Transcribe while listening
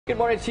Good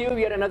morning to you.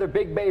 Yet another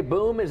Big Bay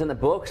boom is in the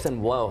books,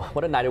 and whoa,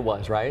 what a night it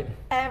was, right?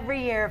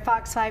 Every year,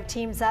 Fox 5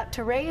 teams up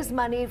to raise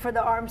money for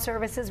the Armed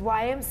Services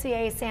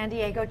YMCA San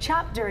Diego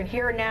chapter. And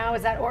here now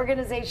is that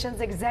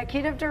organization's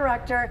executive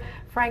director,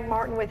 Frank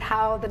Martin, with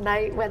how the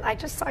night went. I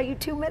just saw you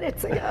 2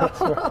 minutes ago.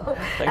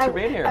 Thanks for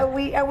being here.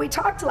 And we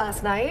talked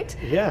last night.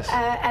 Yes.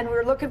 And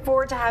we're looking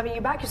forward to having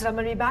you back. You said, I'm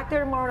going to be back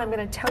there tomorrow, and I'm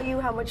going to tell you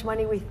how much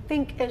money we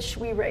think-ish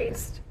we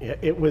raised. Yeah,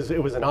 it was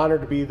an honor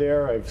to be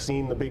there. I've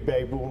seen the Big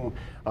Bay boom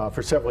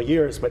for several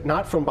years, but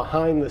not from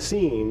behind the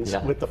scenes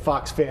with the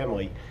Fox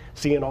family.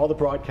 Seeing all the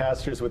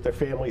broadcasters with their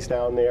families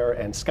down there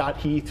and Scott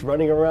Heath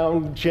running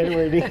around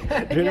generating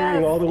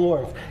all the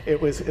warmth. It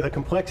was the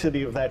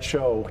complexity of that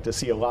show. To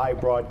see a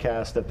live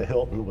broadcast at the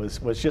Hilton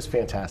was just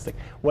fantastic.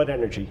 What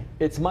energy.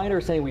 It's my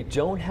understanding we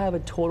don't have a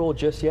total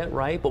just yet,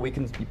 right? But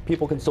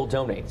people can still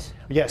donate.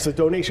 Yes, the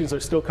donations are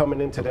still coming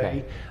in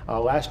today.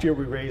 Last year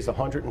we raised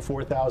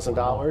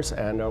 $104,000,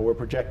 and we're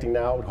projecting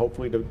now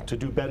hopefully to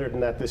do better than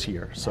that this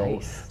year.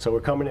 So we're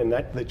coming in.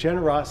 The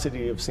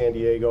generosity of San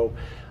Diego.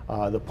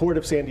 The Port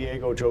of San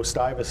Diego, Joe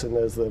Stuyvesant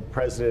as the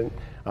president,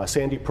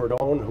 Sandy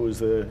Perdone, who's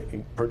the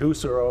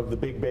producer of the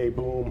Big Bay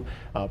Boom,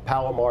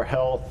 Palomar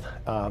Health,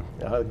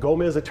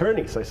 Gomez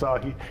Attorneys. I saw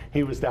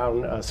he was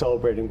down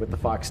celebrating with the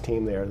Fox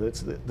team there.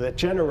 That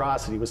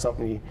generosity was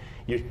something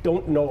you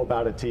don't know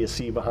about it till you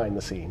see behind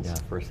the scenes. Yeah,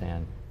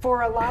 firsthand.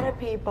 For a lot of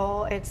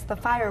people, it's the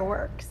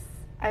fireworks.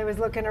 I was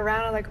looking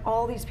around and like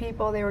all these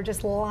people, they were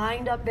just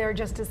lined up there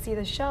just to see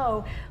the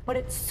show, but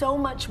it's so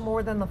much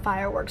more than the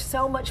fireworks,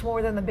 so much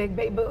more than the Big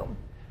Bay Boom.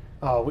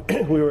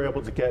 We were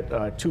able to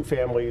get 2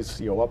 families,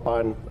 up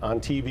on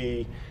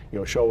TV,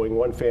 showing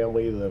one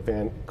family, the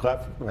Van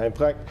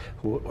Vleck,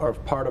 who are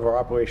part of our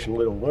Operation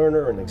Little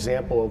Learner, an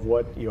example of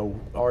what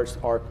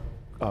our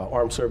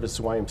Armed Services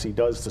YMCA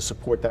does to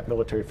support that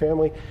military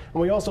family.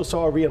 And we also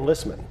saw a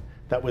re-enlistment.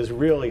 That was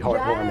really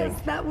heartwarming.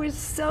 Yes, that was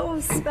so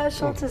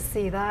special to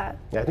see that.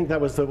 I think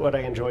that was what I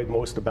enjoyed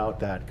most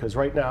about that, because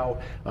right now,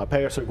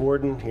 Petty Officer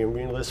Gordon, he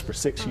re-enlisted for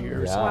 6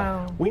 years. Yeah.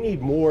 Wow. We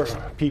need more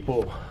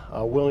people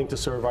willing to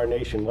serve our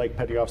nation, like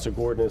Petty Officer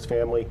Gordon and his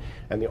family,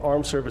 and the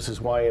Armed Services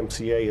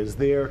YMCA is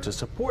there to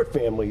support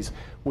families,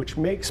 which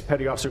makes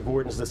Petty Officer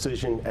Gordon's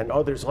decision and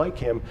others like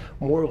him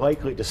more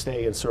likely to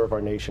stay and serve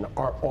our nation.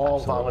 Our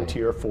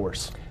all-volunteer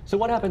force. So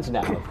what happens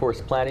now? Of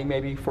course, planning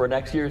maybe for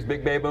next year's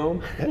Big Bay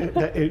Boom?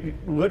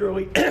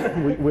 Literally,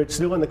 we're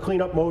still in the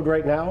cleanup mode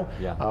right now.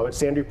 With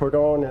Sandy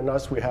Perdone and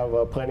us, we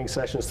have planning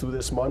sessions through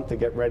this month to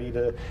get ready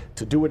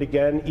to do it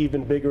again,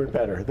 even bigger and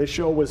better. This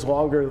show was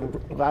longer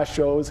than last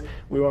shows.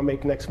 We want to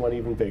make next one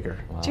even bigger.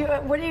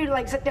 Wow. What do you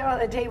like sit down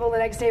at the table the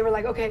next day? We're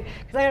like, okay,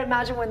 because I gotta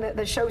imagine when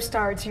the show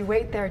starts, you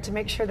wait there to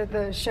make sure that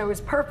the show is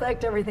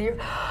perfect, everything.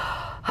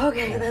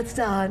 Okay, that's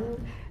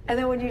done. And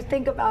then when you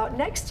think about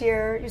next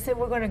year, you say,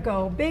 we're going to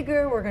go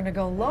bigger, we're going to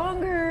go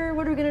longer.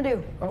 What are we going to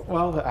do?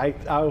 Well,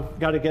 I've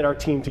got to get our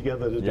team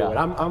together to do it.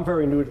 I'm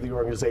very new to the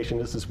organization.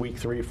 This is week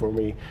 3 for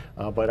me,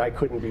 but I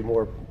couldn't be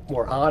more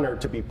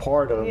honored to be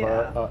part of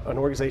an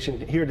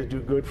organization here to do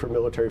good for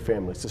military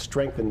families, to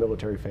strengthen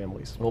military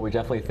families. Well, we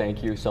definitely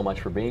thank you so much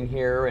for being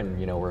here, and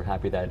we're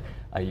happy that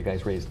you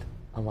guys raised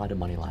a lot of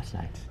money last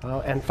night.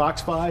 And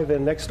Fox 5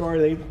 and Nexstar,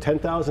 they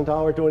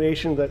 $10,000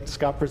 donation that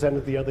Scott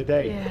presented the other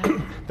day.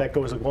 That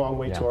goes a long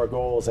way to our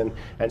goals, and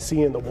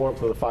seeing the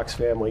warmth of the Fox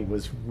family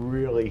was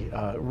really,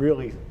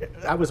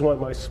 that was one of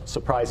the most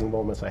surprising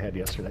moments I had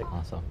yesterday.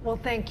 Awesome. Well,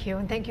 thank you,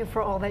 and thank you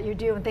for all that you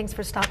do, and thanks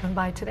for stopping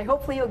by today.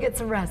 Hopefully you'll get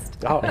some rest.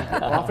 Oh,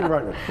 off and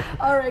running.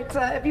 All right,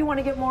 if you want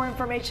to get more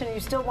information and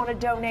you still want to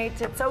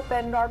donate, it's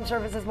open, Armed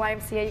Services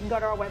YMCA. You can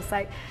go to our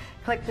website,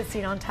 click the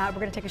Scene On tab.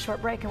 We're going to take a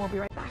short break, and we'll be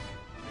right back.